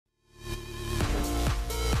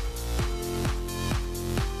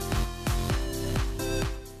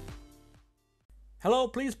Hello,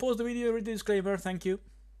 please pause the video, read the disclaimer, thank you.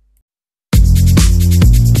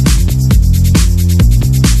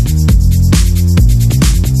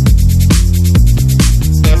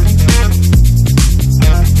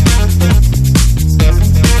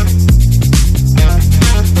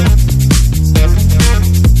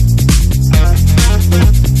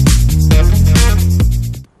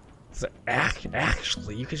 So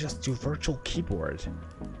actually, you could just do virtual keyboard.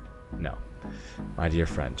 No, my dear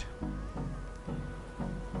friend.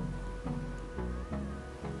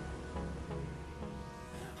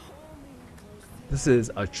 This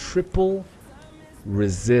is a triple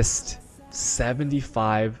resist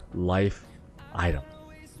 75 life item.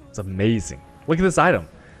 It's amazing. Look at this item.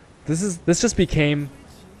 This just became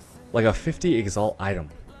like a 50 Exalt item.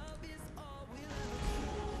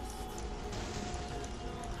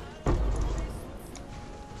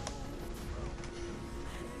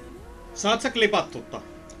 Saat sä klipattua?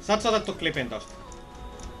 Saat sä otettu klipin tosta?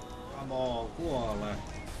 Come on, kuole.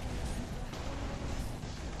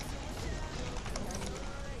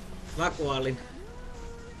 Mä kuolin.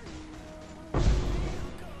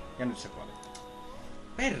 Ja nyt sä kuolit.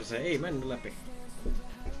 Perse, ei mennyt läpi.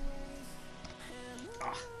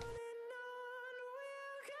 Ah.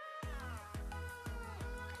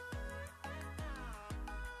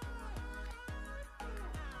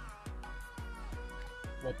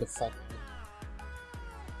 What the fuck?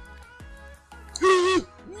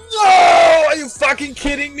 No! Are you fucking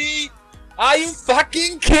kidding me? Are you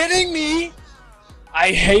fucking kidding me?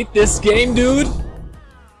 I hate this game, dude.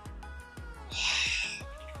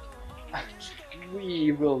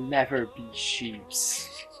 We will never be sheeps.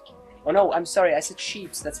 Oh no, I'm sorry, I said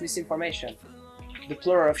sheeps. That's misinformation. The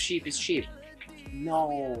plural of sheep is sheep.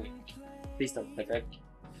 No. Please don't clip it.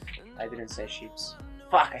 I didn't say sheeps.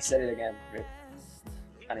 Fuck, I said it again. Rip.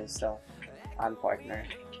 Uninstall. Unpartner.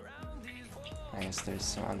 I guess there's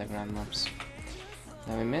some underground mobs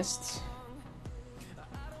that we missed.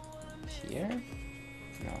 Here?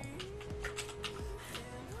 No.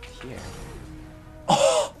 Here.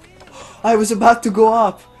 Oh! I was about to go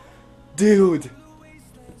up! Dude!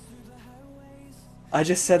 I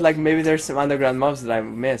just said like maybe there's some underground mobs that I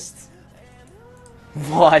missed.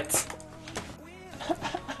 What?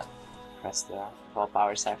 Press the Vault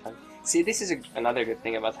Power Siphon. See, this is another good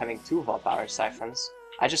thing about having two Vault Power Siphons.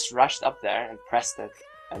 I just rushed up there and pressed it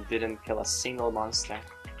and didn't kill a single monster.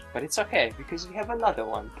 But it's okay, because we have another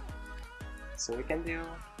one. So we can do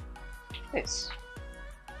this.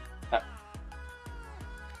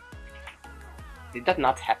 Did that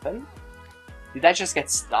not happen? Did I just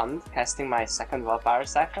get stunned casting my second Vault Power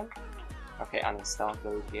Siphon? Okay, uninstall,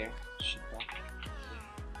 go here. Shit,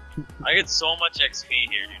 I get so much XP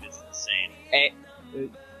here, dude, it's insane. Hey,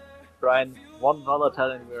 Brian, one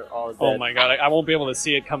volatile and we're all dead. Oh my god, I won't be able to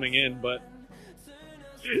see it coming in, but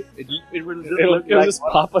It will just it'll look like just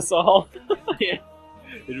pop us all. Yeah.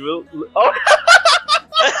 It will. Oh!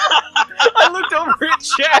 I looked over at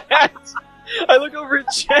chat! I looked over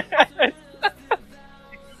at chat!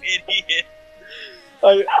 Idiot.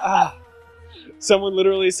 Someone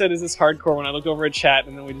literally said, is this hardcore, when I looked over at chat,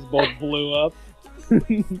 and then we just both blew up.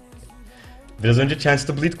 Biraz önce Chance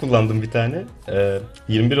to Bleed kullandım bir tane.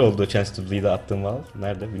 21 oldu Chance to Bleed'e attığım valve.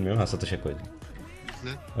 Nerede bilmiyorum. Ha, satışa koydum.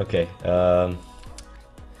 Okay.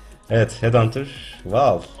 Evet, Headhunter.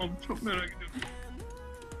 Wow. Çok merak ediyorum.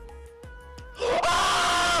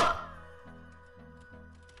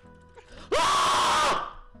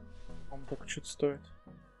 Он так что-то стоит.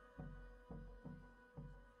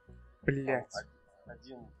 Блять.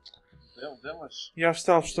 Один дэмэдж. Я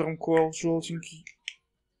встал в штурмкол, желтенький.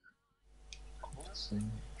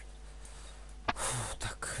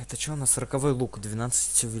 Так, это что у нас? 40-й лук,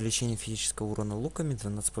 12 увеличение физического урона луками,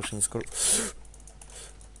 12 повышение скорости.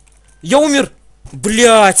 Я умер!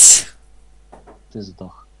 Блять! Ты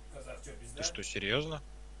сдох. Ты что, серьезно?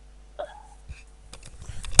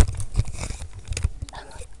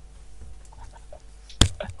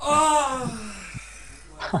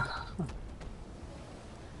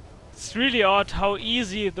 It's really odd how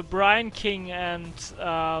easy the Brian King and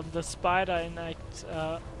the Spider Knight.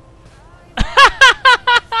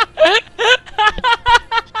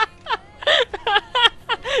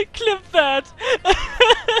 Clip that.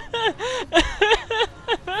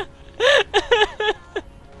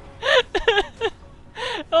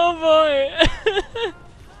 Oh boy.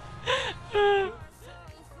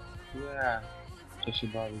 Yeah.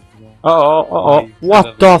 Oh,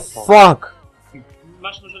 what the fuck?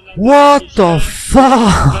 What the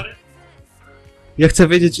fuck? Ja chcę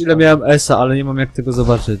wiedzieć ile miałem S-a, ale nie mam jak tego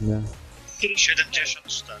zobaczyć, nie? 74.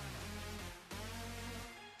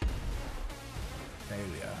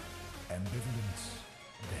 Failure, ambivalence,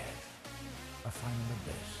 final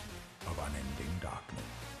abyss of unending darkness.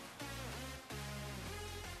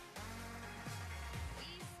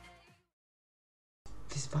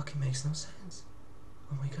 This fucking makes no sense.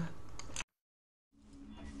 Oh my god.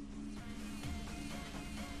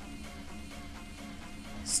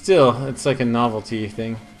 Still, it's like a novelty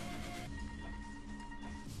thing.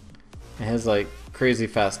 It has like crazy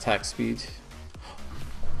fast attack speed.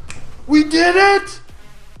 We did it!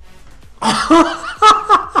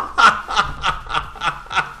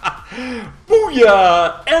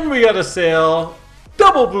 Booyah! And we got a sale.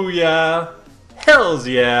 Double booyah! Hells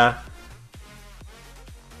yeah!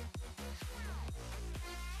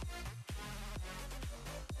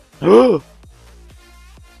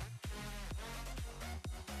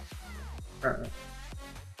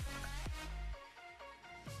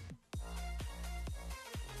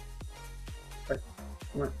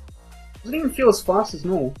 Doesn't even feel as fast as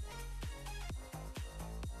normal.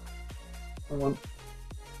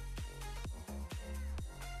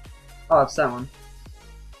 Oh, it's that one.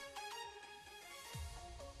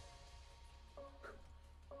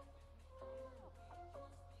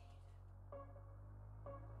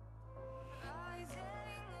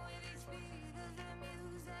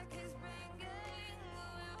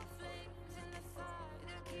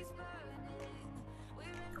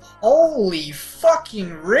 Holy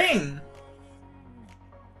fucking ring!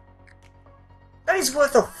 That is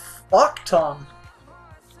worth a fuck ton.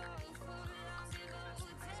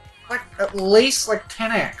 Like, at least like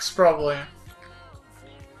 10x, probably.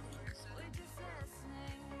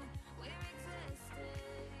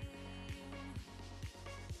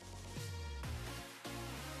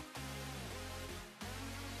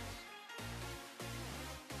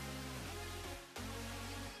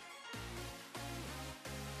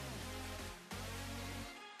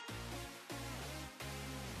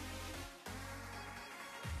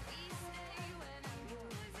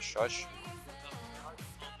 Shush.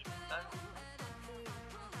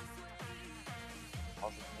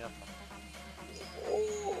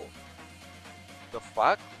 The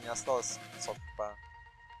fuck? У меня осталось 500 хп.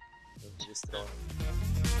 Выстрела.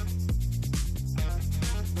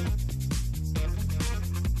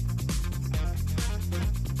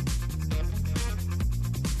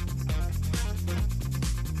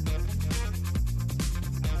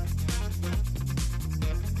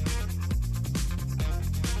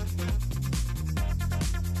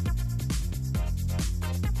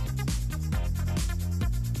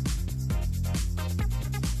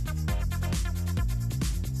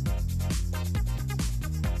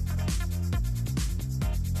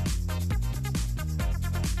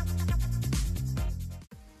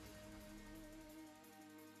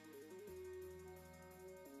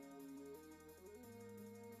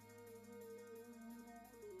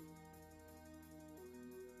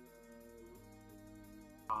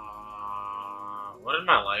 What did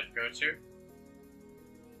my life go to?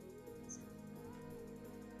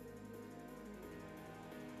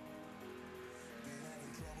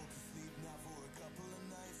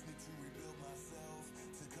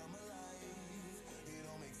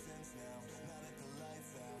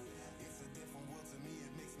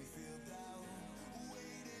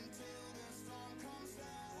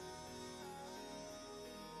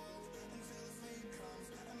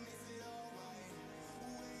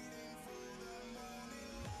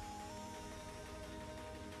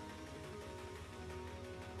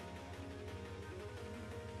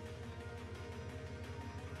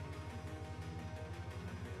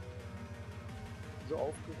 So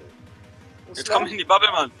aufgeregt. Jetzt komm in die Bubble,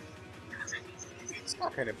 Mann! Das ist gar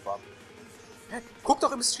keine Bubble. Hä? Guck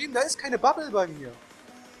doch im Stream, da ist keine Bubble bei mir.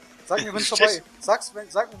 Sag mir, wenn es vorbei ist. Sag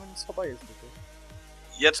mir, wenn es vorbei ist, bitte.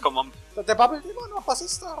 Jetzt komm um. Der bubbelt immer noch, was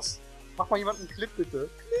ist das? Mach mal jemand einen Clip, bitte.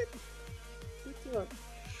 Clip! Bitte.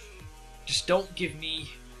 Just don't give me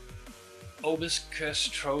Obus, Curse,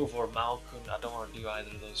 Trove, or Malkun. I don't want to do either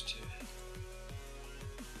of those two.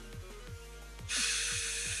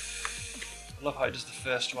 I love how it does the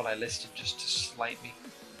first one I listed just to slight me.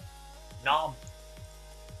 Nom!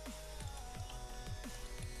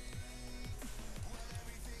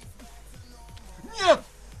 I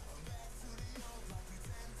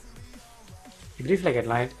believe like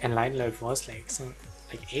Enlightened load was like some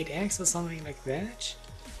like 8x or something like that.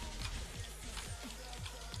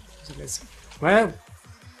 So let's well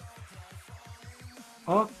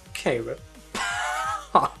okay, well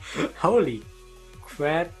holy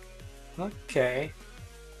crap. Okay.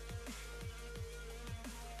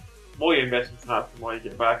 More you invest in that, the more you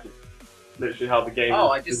get back. It's literally how the game.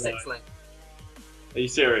 Oh, is I just designed. 6-link. Are you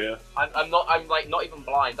serious? I'm not. I'm like not even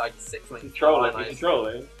blind. I just 6-link. Controlling. You're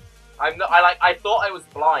controlling. I'm not. I thought I was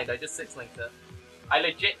blind. I just 6-linked it. I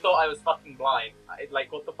legit thought I was fucking blind.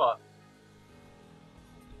 Like, what the fuck?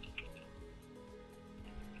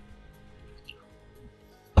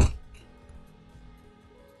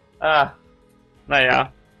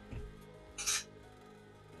 Naja.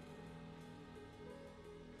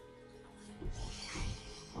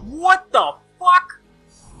 What the fuck?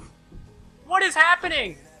 What is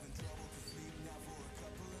happening?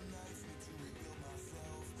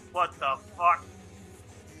 What the fuck?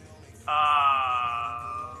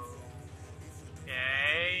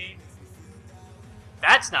 Okay.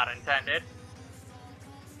 That's not intended.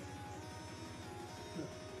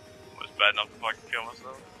 Was bad enough to fucking kill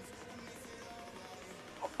myself.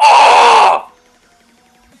 Oh!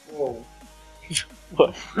 Whoa.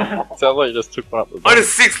 What? Sounds like you just took one up the I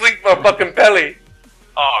just 6-linked my fucking belly.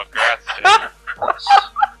 Oh, grass.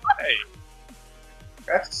 Hey.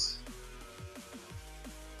 Grass.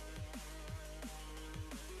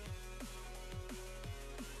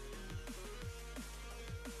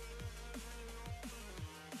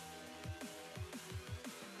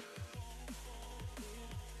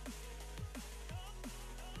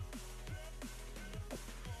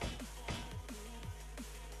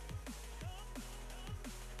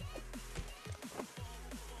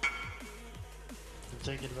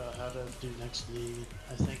 Thinking about how to do next league.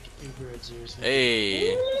 I think Uber at Zero is gonna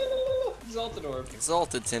Hey. Exalted Orb.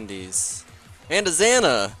 Exalted Tendies. And a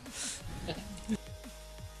Xana.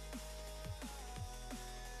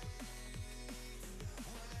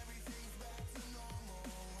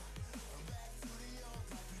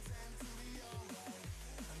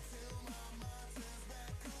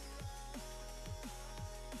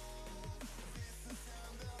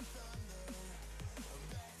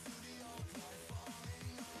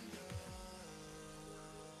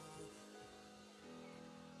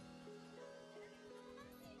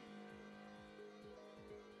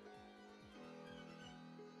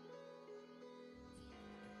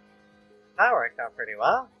 That worked out pretty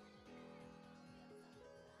well.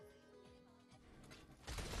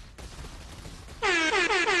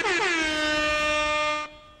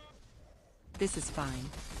 This is fine.